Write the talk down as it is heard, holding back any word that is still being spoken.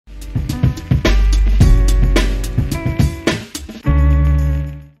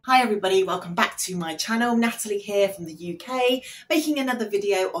Hi everybody, welcome back to my channel. Natalie here from the UK, making another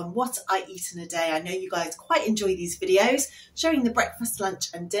video on what I eat in a day. I know you guys quite enjoy these videos, showing the breakfast, lunch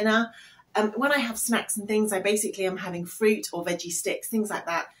and dinner. When I have snacks and things, I basically am having fruit or veggie sticks, things like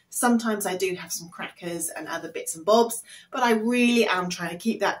that. Sometimes I do have some crackers and other bits and bobs, but I really am trying to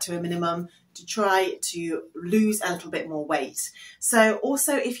keep that to a minimum to try to lose a little bit more weight. So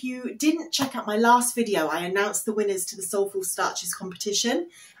also, if you didn't check out my last video, I announced the winners to the Soulful Starches competition,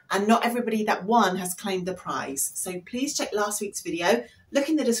 and not everybody that won has claimed the prize. So please check last week's video, look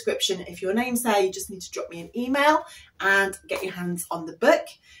in the description. If your name's there, you just need to drop me an email and get your hands on the book,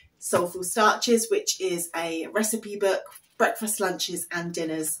 Soulful Starches, which is a recipe book, breakfast, lunches and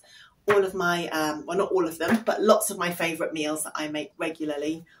dinners. All of my, well, not all of them, but lots of my favourite meals that I make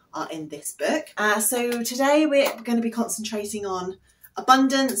regularly are in this book. So today we're going to be concentrating on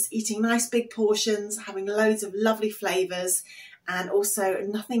abundance, eating nice big portions, having loads of lovely flavours, and also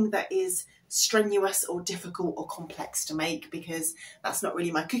nothing that is strenuous or difficult or complex to make, because that's not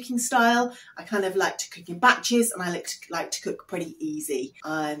really my cooking style. I kind of like to cook in batches, and I like to cook pretty easy.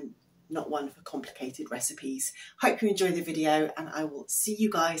 I'm not one for complicated recipes. Hope you enjoy the video, and I will see you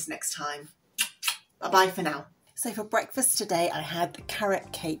guys next time. Bye bye for now. So for breakfast today, I had the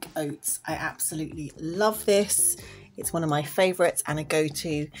carrot cake oats. I absolutely love this. It's one of my favourites and a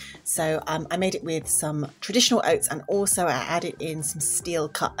go-to. So I made it with some traditional oats, and also I added in some steel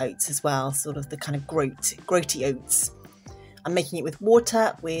cut oats as well, sort of the kind of groaty oats. I'm making it with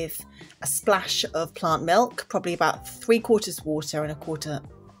water with a splash of plant milk, probably about 3/4 water and 1/4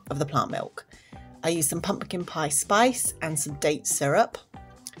 of the plant milk. I used some pumpkin pie spice and some date syrup,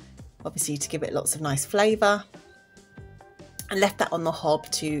 obviously to give it lots of nice flavour, and left that on the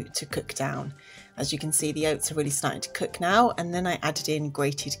hob to cook down. As you can see, the oats are really starting to cook now, and then I added in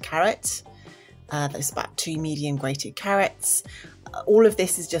grated carrot. There's about 2 medium grated carrots. All of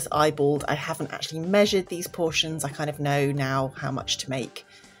this is just eyeballed. I haven't actually measured these portions. I kind of know now how much to make.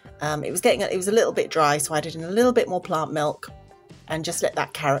 It was a little bit dry, so I added in a little bit more plant milk and just let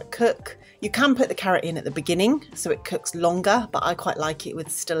that carrot cook. You can put the carrot in at the beginning so it cooks longer, but I quite like it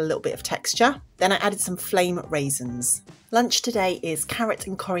with still a little bit of texture. Then I added some flame raisins. Lunch today is carrot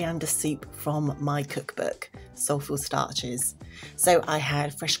and coriander soup from my cookbook, Soulful Starches. So I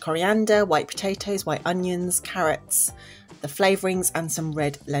had fresh coriander, white potatoes, white onions, carrots, the flavourings and some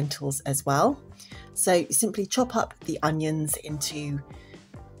red lentils as well. So you simply chop up the onions into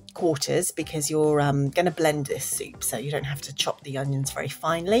quarters, because you're going to blend this soup, so you don't have to chop the onions very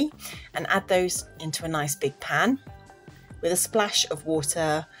finely, and add those into a nice big pan with a splash of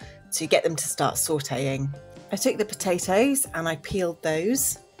water to get them to start sautéing. I took the potatoes and I peeled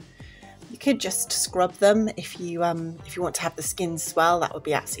those. You could just scrub them if you want to have the skin swell, that would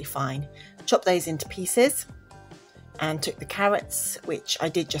be absolutely fine. Chop those into pieces, and took the carrots, which I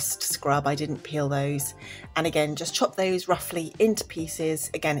did just scrub, I didn't peel those, and again just chop those roughly into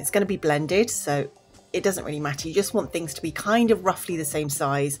pieces. Again, it's going to be blended, so it doesn't really matter. You just want things to be kind of roughly the same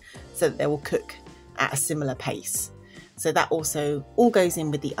size so that they will cook at a similar pace. So that also all goes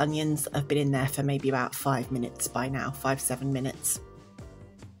in with the onions that have been in there for maybe about 5 minutes by now, 5-7 minutes.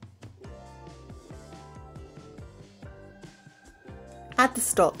 Add the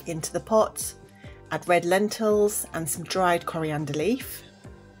stock into the pot. Add red lentils and some dried coriander leaf.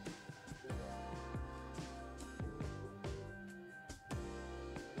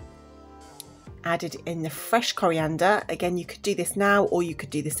 Added in the fresh coriander. Again, you could do this now, or you could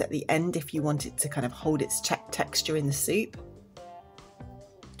do this at the end if you want it to kind of hold its texture in the soup.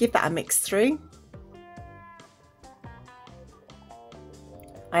 Give that a mix through.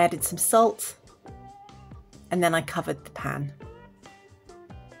 I added some salt, and then I covered the pan.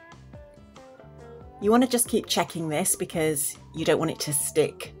 You want to just keep checking this, because you don't want it to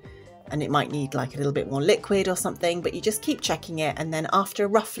stick and it might need like a little bit more liquid or something, but you just keep checking it, and then after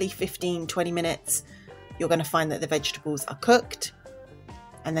roughly 15-20 minutes you're going to find that the vegetables are cooked,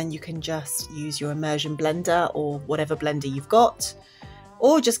 and then you can just use your immersion blender or whatever blender you've got,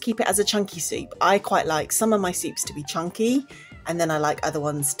 or just keep it as a chunky soup. I quite like some of my soups to be chunky, and then I like other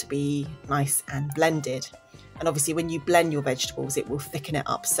ones to be nice and blended. And obviously when you blend your vegetables, it will thicken it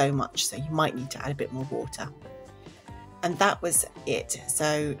up so much, so you might need to add a bit more water. And that was it.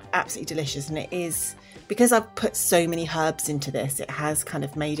 So absolutely delicious. And it is, because I've put so many herbs into this, it has kind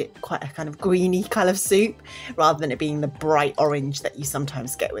of made it quite a kind of greeny kind of soup, rather than it being the bright orange that you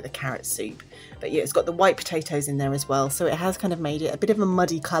sometimes get with a carrot soup. But yeah, it's got the white potatoes in there as well, so it has kind of made it a bit of a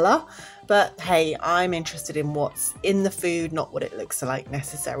muddy colour. But hey, I'm interested in what's in the food, not what it looks like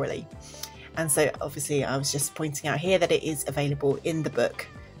necessarily. And so obviously I was just pointing out here that it is available in the book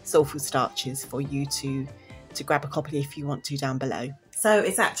Soulful Starches for you to grab a copy if you want to down below. So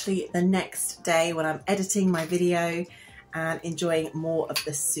it's actually the next day when I'm editing my video and enjoying more of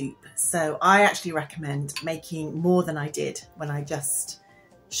the soup. So I actually recommend making more than I did when I just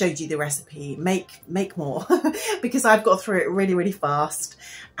showed you the recipe. Make more because I've got through it really fast,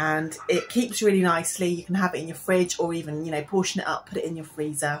 and it keeps really nicely. You can have it in your fridge, or even, you know, portion it up, put it in your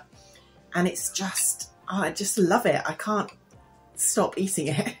freezer, and it's just, oh, I just love it. I can't stop eating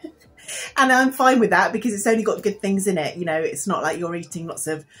it. And I'm fine with that because it's only got good things in it. You know, it's not like you're eating lots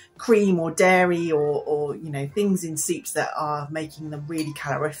of cream or dairy or you know, things in soups that are making them really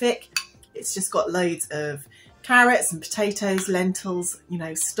calorific. It's just got loads of carrots and potatoes, lentils, you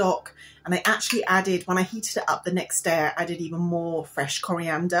know, stock. And I actually added, when I heated it up the next day, I added even more fresh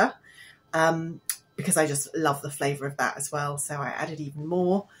coriander because I just love the flavour of that as well. So I added even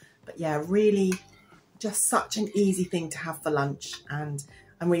more. But yeah, really just such an easy thing to have for lunch, and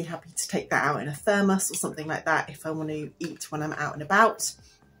I'm really happy to take that out in a thermos or something like that if I want to eat when I'm out and about,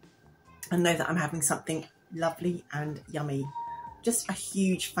 and know that I'm having something lovely and yummy. Just a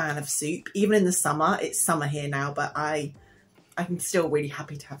huge fan of soup, even in the summer. It's summer here now, but I'm still really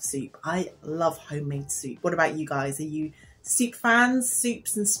happy to have soup. I love homemade soup. What about you guys? Are you soup fans?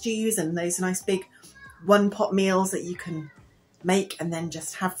 Soups and stews and those nice big one-pot meals that you can make and then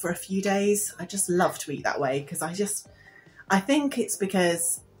just have for a few days? I just love to eat that way because I think it's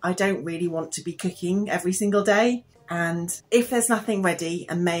because I don't really want to be cooking every single day. And if there's nothing ready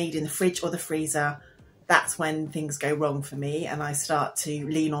and made in the fridge or the freezer, that's when things go wrong for me, and I start to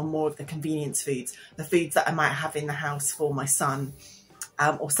lean on more of the convenience foods, the foods that I might have in the house for my son,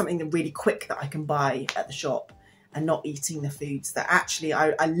 or something really quick that I can buy at the shop, and not eating the foods that actually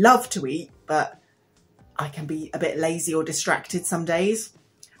I love to eat, but I can be a bit lazy or distracted some days.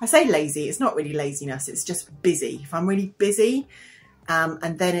 I say lazy, it's not really laziness, it's just busy. If I'm really busy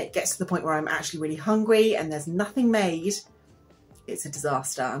and then it gets to the point where I'm actually really hungry and there's nothing made, it's a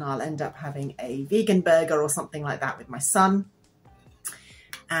disaster, and I'll end up having a vegan burger or something like that with my son.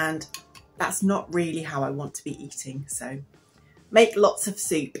 And that's not really how I want to be eating. So make lots of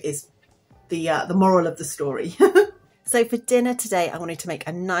soup is the moral of the story. So for dinner today, I wanted to make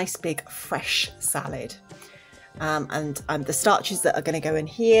a nice big fresh salad. And the starches that are going to go in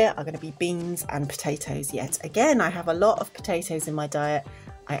here are going to be beans and potatoes yet. Again, I have a lot of potatoes in my diet.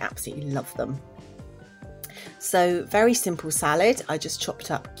 I absolutely love them. So very simple salad. I just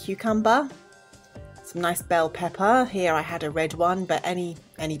chopped up cucumber, some nice bell pepper. Here I had a red one, but any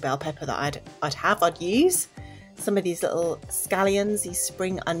bell pepper that I'd use. Some of these little scallions, these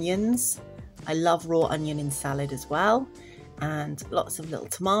spring onions. I love raw onion in salad as well. And lots of little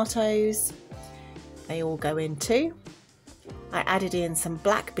tomatoes. They all go in too. I added in some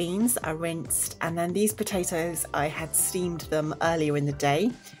black beans that I rinsed, and then these potatoes, I had steamed them earlier in the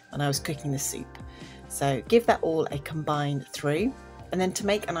day when I was cooking the soup. So give that all a combine through, and then to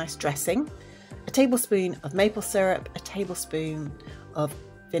make a nice dressing, a tablespoon of maple syrup, a tablespoon of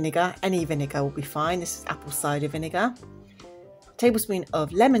vinegar, any vinegar will be fine, this is apple cider vinegar, a tablespoon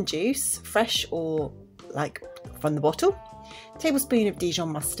of lemon juice, fresh or like from the bottle, a tablespoon of Dijon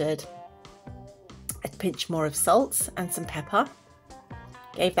mustard, a pinch more of salt and some pepper.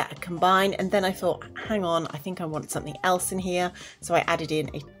 Gave that a combine, and then I thought, hang on, I think I want something else in here, so I added in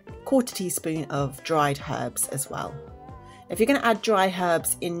a quarter teaspoon of dried herbs as well. If you're going to add dry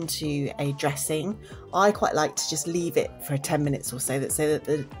herbs into a dressing, I quite like to just leave it for 10 minutes or so that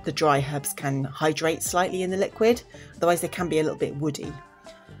the dry herbs can hydrate slightly in the liquid, otherwise they can be a little bit woody.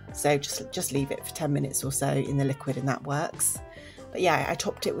 So just leave it for 10 minutes or so in the liquid, and that works. But yeah, I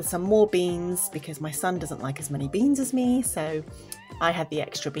topped it with some more beans because my son doesn't like as many beans as me, so I had the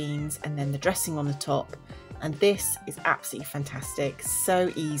extra beans, and then the dressing on the top. And this is absolutely fantastic. So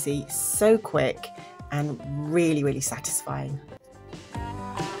easy, so quick, and really satisfying.